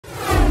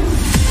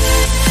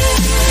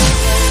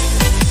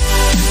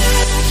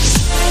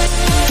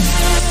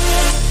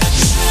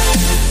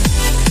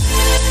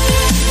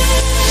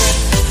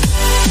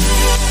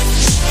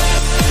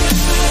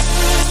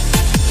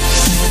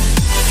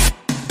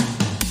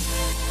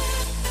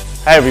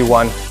Hi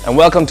everyone, and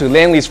welcome to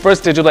LIAN's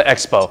first digital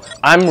expo.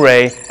 I'm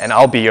Ray, and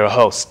I'll be your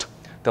host.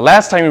 The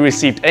last time we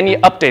received any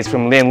updates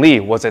from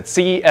LIAN was at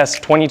CES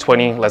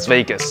 2020 Las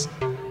Vegas.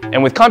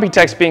 And with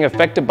Computex being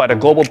affected by the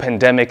global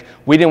pandemic,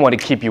 we didn't want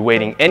to keep you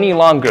waiting any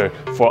longer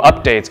for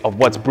updates of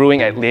what's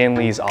brewing at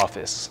LIAN's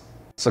office.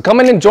 So come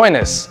in and join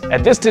us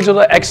at this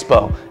digital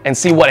expo and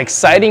see what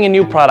exciting and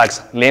new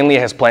products LIAN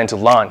has planned to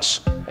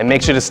launch. And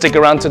make sure to stick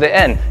around to the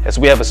end as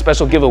we have a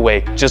special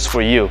giveaway just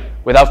for you.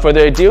 Without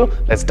further ado,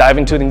 let's dive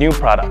into the new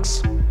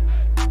products.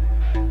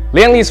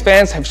 LIAN's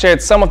fans have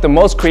shared some of the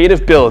most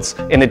creative builds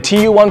in the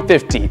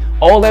TU150,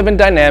 O11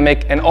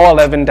 Dynamic, and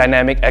O11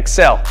 Dynamic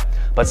XL.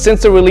 But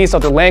since the release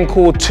of the LIAN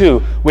Cool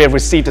 2, we have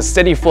received a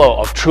steady flow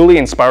of truly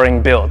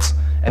inspiring builds.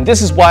 And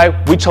this is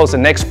why we chose the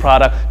next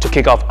product to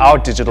kick off our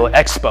digital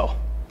expo.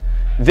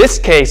 This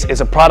case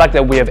is a product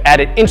that we have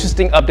added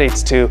interesting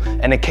updates to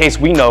and a case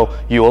we know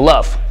you will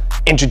love.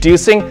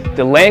 Introducing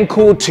the LIAN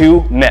Cool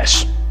 2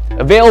 Mesh.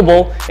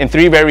 Available in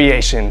 3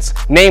 variations,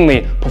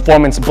 namely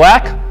Performance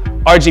Black,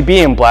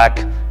 RGB in Black,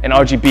 and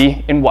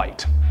RGB in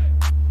White.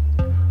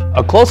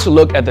 A closer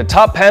look at the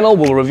top panel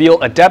will reveal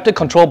adaptive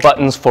control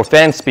buttons for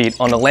fan speed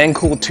on the LIAN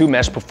Cool 2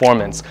 Mesh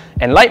Performance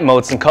and light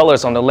modes and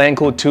colors on the LIAN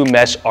Cool 2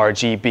 Mesh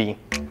RGB.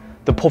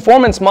 The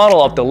performance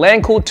model of the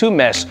LIAN Cool 2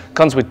 Mesh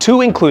comes with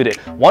 2 included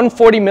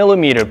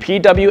 140mm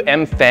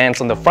PWM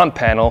fans on the front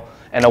panel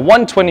and a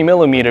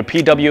 120mm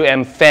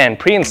PWM fan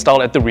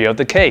pre-installed at the rear of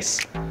the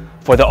case.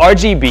 For the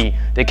RGB,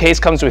 the case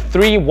comes with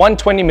 3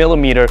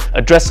 120mm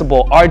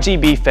addressable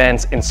RGB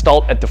fans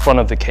installed at the front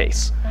of the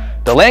case.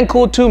 The LIAN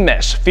Cool 2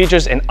 Mesh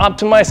features an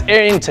optimized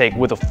air intake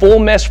with a full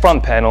mesh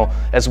front panel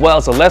as well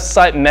as a left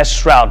side mesh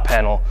shroud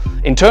panel.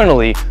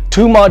 Internally,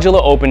 2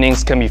 modular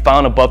openings can be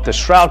found above the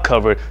shroud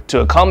cover to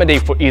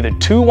accommodate for either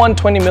 2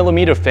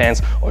 120mm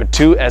fans or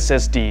 2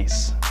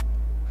 SSDs.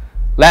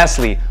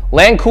 Lastly,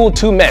 LIAN Cool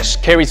 2 Mesh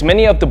carries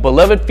many of the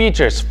beloved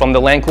features from the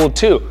LIAN Cool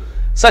 2,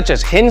 such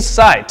as hinged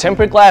side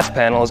tempered glass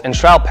panels and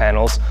shroud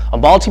panels, a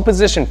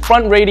multi-position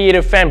front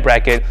radiator fan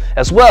bracket,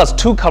 as well as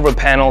 2 cover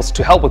panels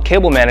to help with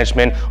cable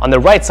management on the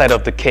right side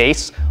of the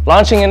case.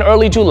 Launching in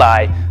early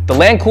July, the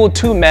LIAN Cool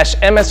 2 Mesh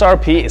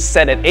MSRP is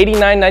set at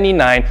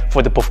 $89.99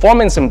 for the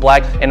Performance in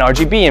Black and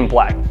RGB in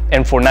Black,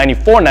 and for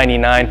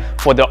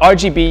 $94.99 for the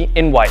RGB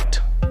in White.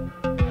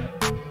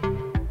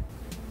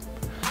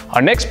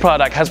 Our next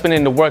product has been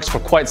in the works for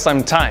quite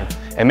some time,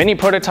 and many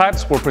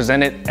prototypes were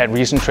presented at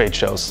recent trade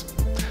shows.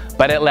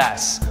 But at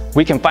last,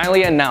 we can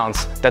finally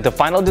announce that the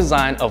final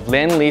design of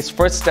LIAN's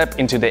first step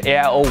into the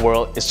AIO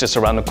world is just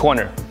around the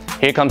corner.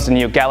 Here comes the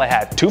new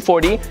Galahad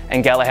 240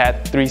 and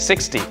Galahad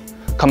 360.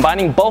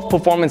 Combining both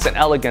performance and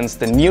elegance,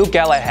 the new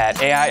Galahad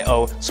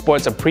AIO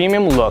sports a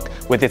premium look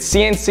with its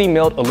CNC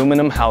milled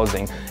aluminum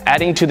housing.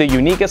 Adding to the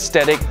unique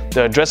aesthetic,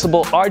 the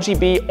addressable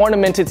RGB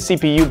ornamented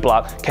CPU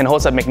block can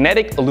host a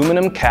magnetic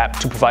aluminum cap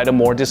to provide a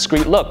more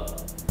discreet look.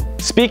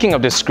 Speaking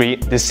of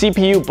discreet, the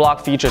CPU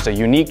block features a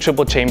unique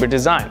triple chamber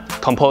design,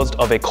 composed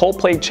of a cold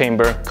plate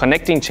chamber,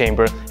 connecting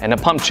chamber, and a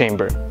pump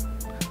chamber.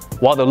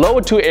 While the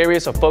lower 2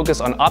 areas are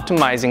focused on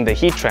optimizing the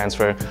heat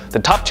transfer, the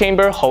top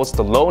chamber hosts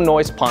the low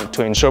noise pump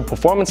to ensure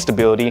performance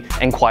stability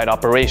and quiet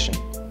operation.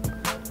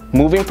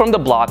 Moving from the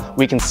block,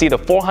 we can see the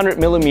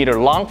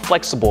 400mm long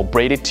flexible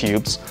braided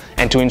tubes,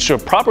 and to ensure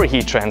proper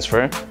heat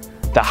transfer,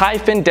 the high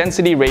fin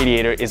density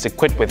radiator is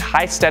equipped with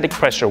high static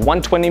pressure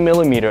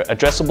 120mm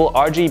addressable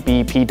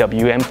RGB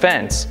PWM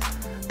fans.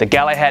 The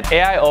Galahad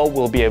AIO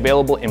will be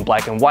available in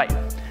black and white,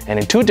 and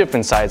in 2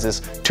 different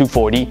sizes,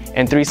 240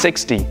 and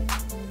 360.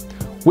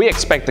 We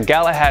expect the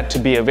Galahad to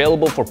be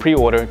available for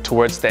pre-order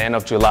towards the end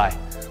of July,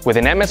 with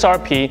an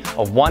MSRP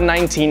of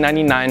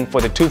 $119.99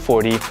 for the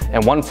 240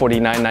 and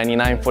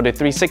 $149.99 for the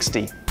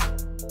 360.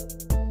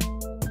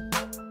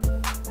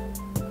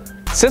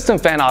 System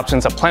fan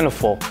options are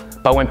plentiful,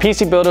 but when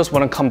PC builders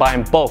want to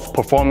combine both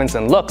performance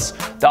and looks,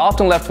 they're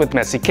often left with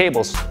messy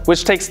cables,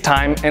 which takes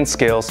time and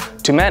skills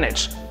to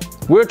manage.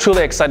 We're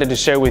truly excited to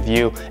share with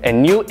you a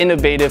new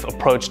innovative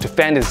approach to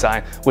fan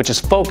design, which is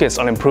focused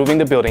on improving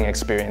the building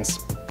experience.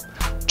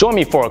 Join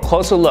me for a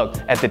closer look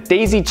at the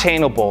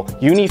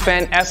daisy-chainable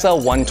UniFan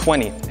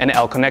SL120 and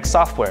L-Connect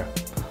software.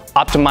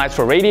 Optimized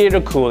for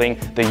radiator cooling,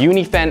 the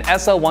UniFan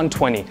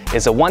SL120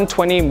 is a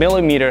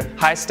 120mm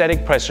high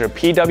static pressure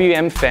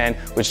PWM fan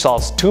which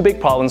solves 2 big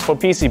problems for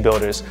PC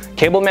builders: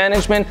 cable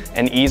management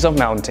and ease of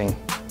mounting.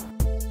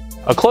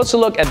 A closer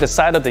look at the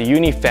side of the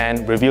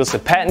UniFan reveals the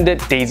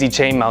patented daisy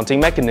chain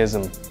mounting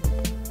mechanism.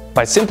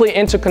 By simply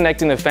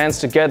interconnecting the fans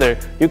together,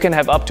 you can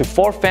have up to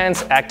 4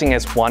 fans acting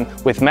as one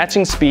with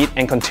matching speed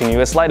and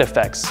continuous light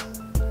effects.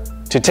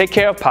 To take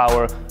care of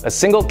power, a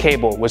single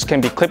cable which can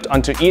be clipped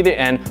onto either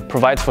end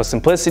provides for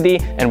simplicity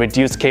and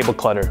reduced cable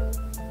clutter.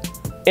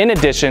 In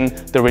addition,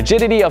 the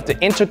rigidity of the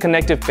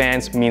interconnected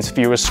fans means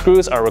fewer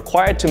screws are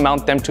required to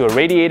mount them to a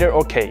radiator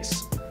or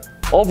case.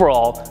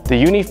 Overall, the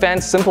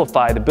UniFans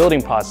simplify the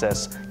building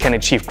process, can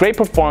achieve great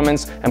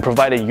performance, and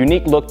provide a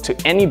unique look to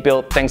any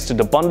build thanks to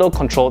the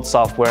bundle-controlled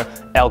software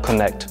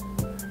L-Connect.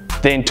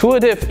 The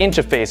intuitive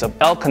interface of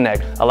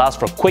L-Connect allows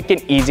for quick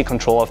and easy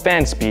control of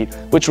fan speed,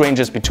 which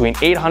ranges between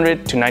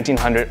 800 to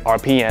 1900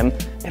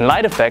 RPM, and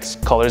light effects,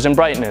 colors, and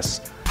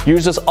brightness.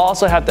 Users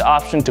also have the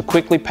option to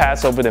quickly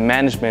pass over the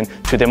management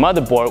to their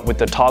motherboard with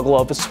the toggle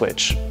of a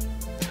switch.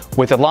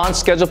 With a launch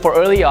scheduled for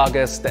early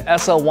August, the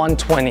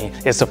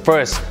SL120 is the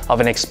first of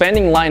an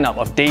expanding lineup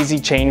of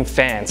daisy-chain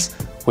fans.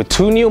 With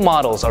 2 new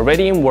models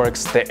already in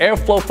works, the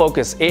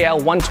airflow-focused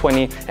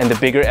AL120 and the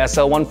bigger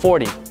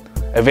SL140.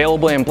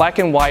 Available in black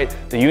and white,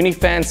 the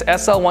Unifans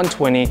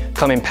SL120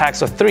 come in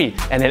packs of 3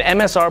 and an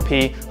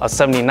MSRP of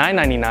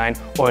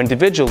 $79.99 or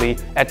individually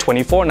at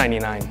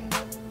 $24.99.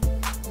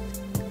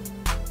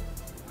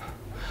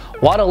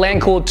 While the LIAN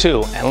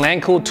 2 and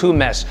LIAN 2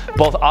 Mesh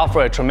both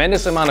offer a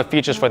tremendous amount of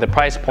features for the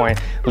price point,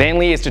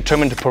 LIAN is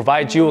determined to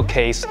provide you a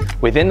case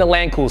within the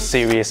LIAN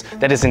series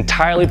that is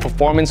entirely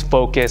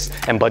performance-focused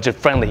and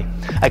budget-friendly.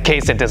 A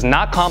case that does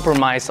not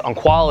compromise on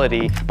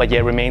quality but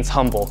yet remains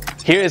humble.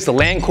 Here is the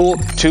LIAN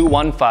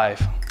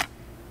 215.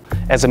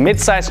 As a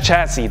mid-sized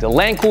chassis, the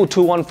LIAN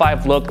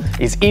 215 look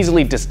is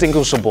easily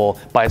distinguishable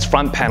by its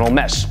front panel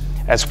mesh,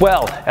 as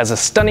well as a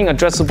stunning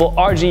addressable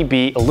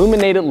RGB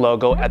illuminated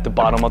logo at the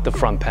bottom of the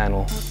front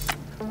panel.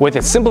 With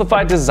its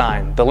simplified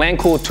design, the LIAN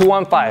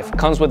 215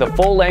 comes with a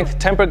full-length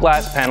tempered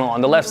glass panel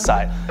on the left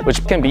side,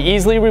 which can be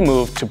easily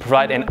removed to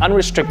provide an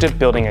unrestricted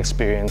building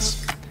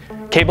experience.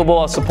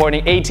 Capable of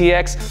supporting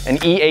ATX and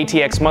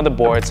eATX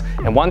motherboards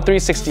and one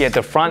 360 at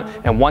the front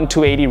and one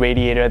 280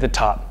 radiator at the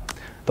top.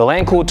 The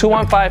LIAN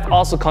 215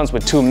 also comes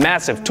with 2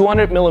 massive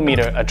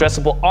 200mm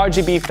addressable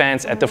RGB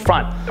fans at the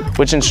front,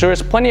 which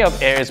ensures plenty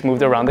of air is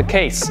moved around the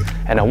case,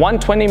 and a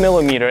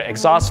 120mm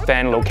exhaust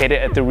fan located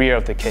at the rear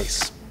of the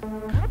case.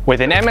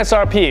 With an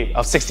MSRP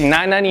of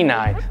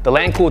 $69.99, the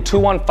LIAN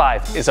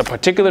 215 is a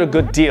particularly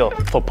good deal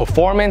for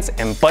performance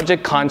and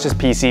budget-conscious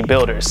PC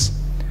builders.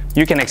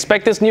 You can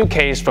expect this new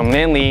case from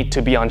LIAN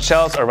to be on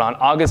shelves around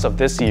August of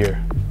this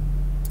year.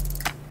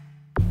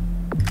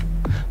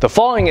 The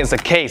following is a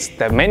case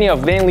that many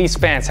of LIAN's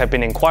fans have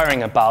been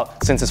inquiring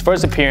about since its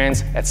first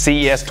appearance at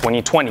CES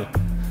 2020.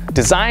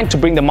 Designed to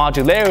bring the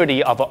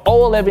modularity of an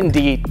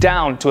O11D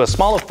down to a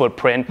smaller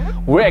footprint,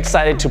 we're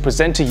excited to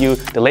present to you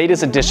the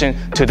latest addition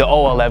to the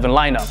O11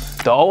 lineup,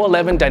 the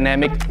O11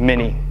 Dynamic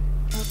Mini.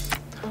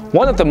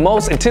 One of the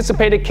most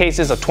anticipated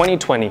cases of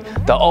 2020,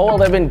 the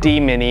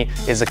O11D Mini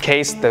is a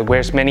case that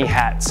wears many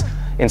hats.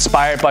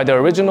 Inspired by the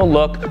original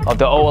look of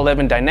the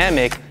O11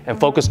 Dynamic and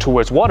focused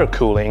towards water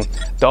cooling,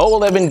 the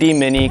O11D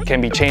Mini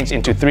can be changed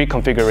into 3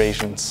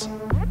 configurations.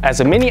 As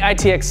a mini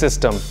ITX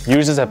system,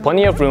 users have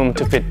plenty of room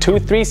to fit 2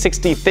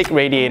 360 thick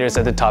radiators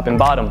at the top and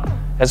bottom,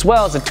 as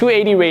well as a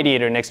 280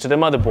 radiator next to the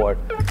motherboard.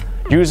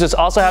 Users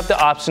also have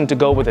the option to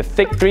go with a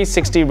thick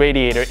 360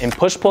 radiator in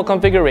push-pull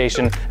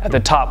configuration at the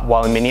top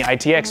while in mini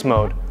ITX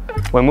mode.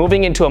 When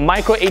moving into a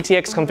micro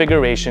ATX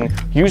configuration,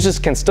 users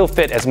can still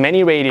fit as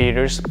many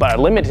radiators but are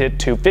limited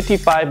to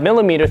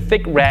 55mm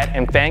thick rad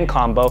and fan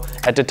combo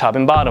at the top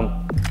and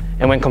bottom.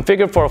 And when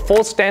configured for a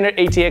full standard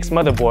ATX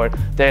motherboard,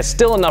 there is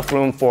still enough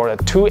room for a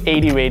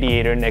 280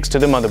 radiator next to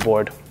the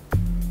motherboard.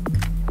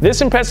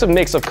 This impressive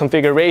mix of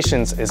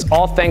configurations is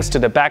all thanks to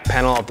the back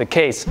panel of the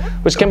case,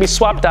 which can be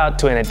swapped out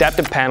to an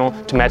adaptive panel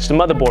to match the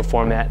motherboard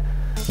format.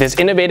 This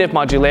innovative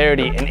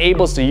modularity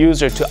enables the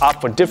user to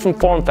opt for different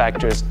form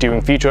factors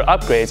during future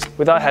upgrades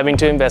without having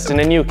to invest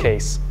in a new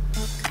case.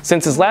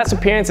 Since its last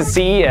appearance at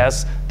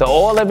CES, the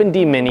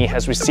O11D Mini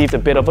has received a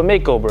bit of a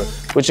makeover,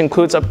 which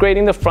includes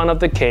upgrading the front of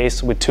the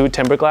case with 2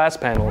 tempered glass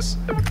panels,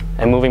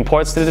 and moving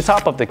ports to the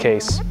top of the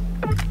case.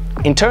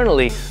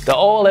 Internally, the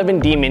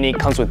O11D Mini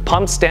comes with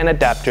pump stand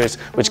adapters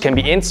which can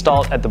be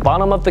installed at the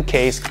bottom of the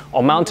case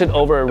or mounted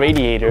over a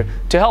radiator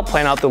to help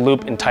plan out the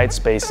loop in tight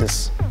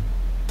spaces.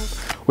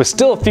 With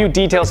still a few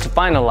details to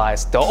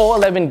finalize, the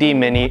O11D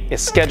Mini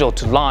is scheduled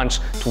to launch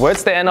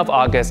towards the end of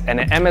August at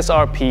an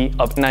MSRP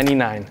of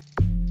 $99.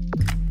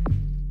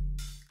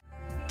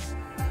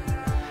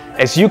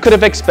 As you could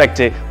have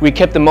expected, we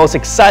kept the most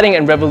exciting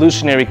and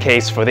revolutionary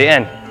case for the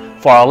end.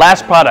 For our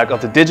last product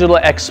of the Digital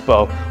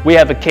Expo, we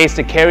have a case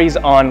that carries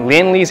on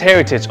LIAN's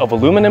heritage of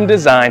aluminum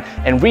design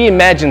and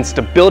reimagines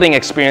the building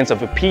experience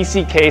of a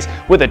PC case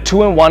with a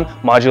 2-in-1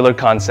 modular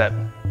concept.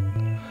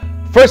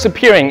 First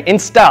appearing in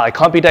style at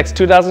Computex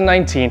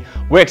 2019,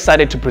 we're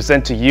excited to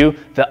present to you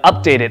the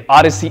updated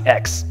Odyssey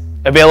X.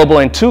 Available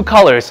in 2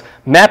 colors,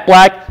 matte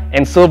black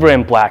and silver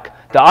and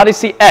black. The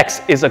Odyssey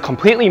X is a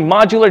completely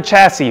modular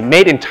chassis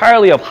made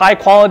entirely of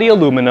high-quality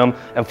aluminum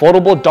and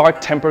foldable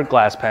dark tempered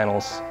glass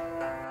panels.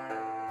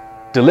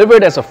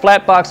 Delivered as a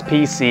flat box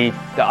PC,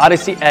 the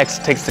Odyssey X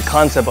takes the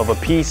concept of a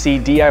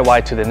PC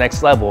DIY to the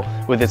next level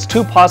with its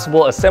 2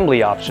 possible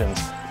assembly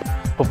options: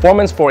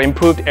 performance for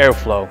improved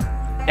airflow,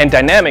 and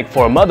dynamic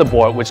for a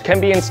motherboard which can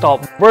be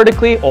installed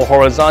vertically or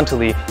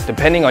horizontally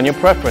depending on your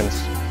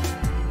preference.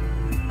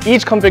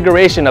 Each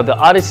configuration of the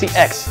Odyssey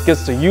X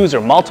gives the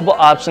user multiple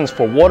options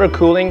for water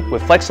cooling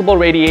with flexible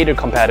radiator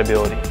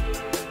compatibility.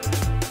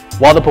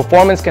 While the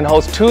performance can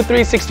host 2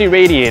 360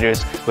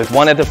 radiators with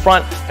 1 at the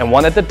front and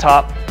 1 at the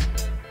top,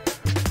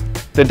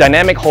 The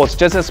dynamic holds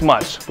just as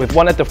much, with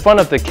one at the front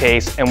of the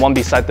case and one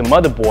beside the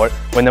motherboard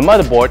when the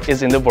motherboard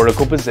is in the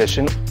vertical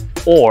position,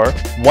 or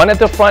one at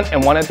the front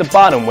and one at the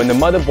bottom when the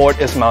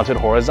motherboard is mounted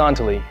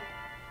horizontally.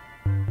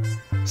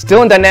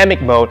 Still in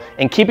dynamic mode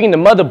and keeping the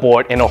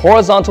motherboard in a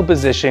horizontal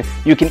position,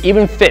 you can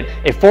even fit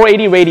a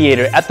 480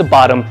 radiator at the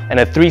bottom and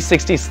a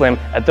 360 slim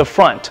at the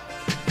front.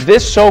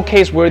 This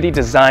showcase-worthy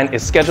design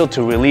is scheduled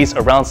to release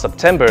around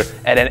September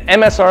at an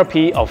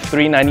MSRP of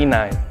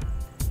 $399.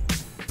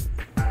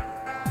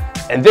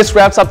 And this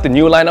wraps up the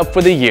new lineup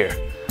for the year.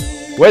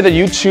 Whether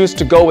you choose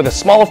to go with a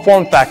smaller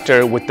form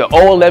factor with the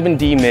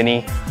O11D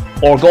Mini,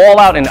 or go all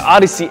out in the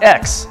Odyssey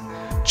X,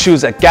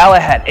 choose a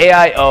Galahad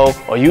AIO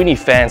or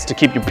Unifans to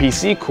keep your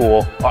PC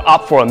cool, or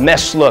opt for a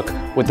mesh look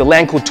with the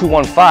LAN Cool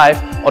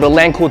 215 or the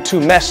LAN Cool 2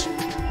 Mesh,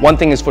 one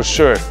thing is for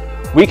sure,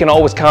 we can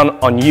always count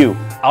on you,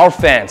 our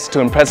fans,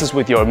 to impress us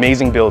with your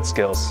amazing build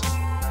skills.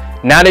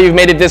 Now that you've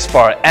made it this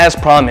far, as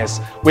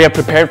promised, we have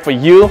prepared for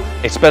you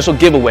a special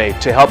giveaway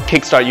to help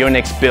kickstart your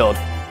next build.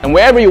 And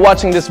wherever you're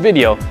watching this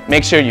video,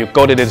 make sure you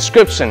go to the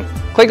description,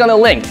 click on the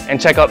link, and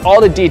check out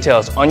all the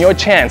details on your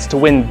chance to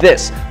win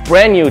this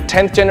brand new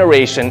 10th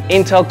generation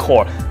Intel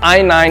Core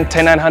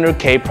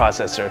i9-10900K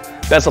processor.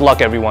 Best of luck,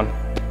 everyone.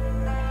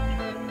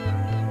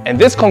 And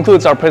this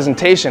concludes our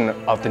presentation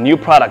of the new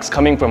products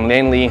coming from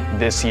LIAN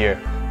this year.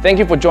 Thank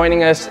you for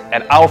joining us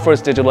at our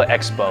first Digital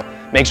Expo.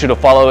 Make sure to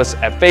follow us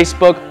at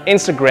Facebook,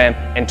 Instagram,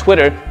 and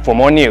Twitter for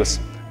more news.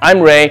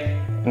 I'm Ray,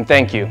 and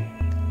thank you.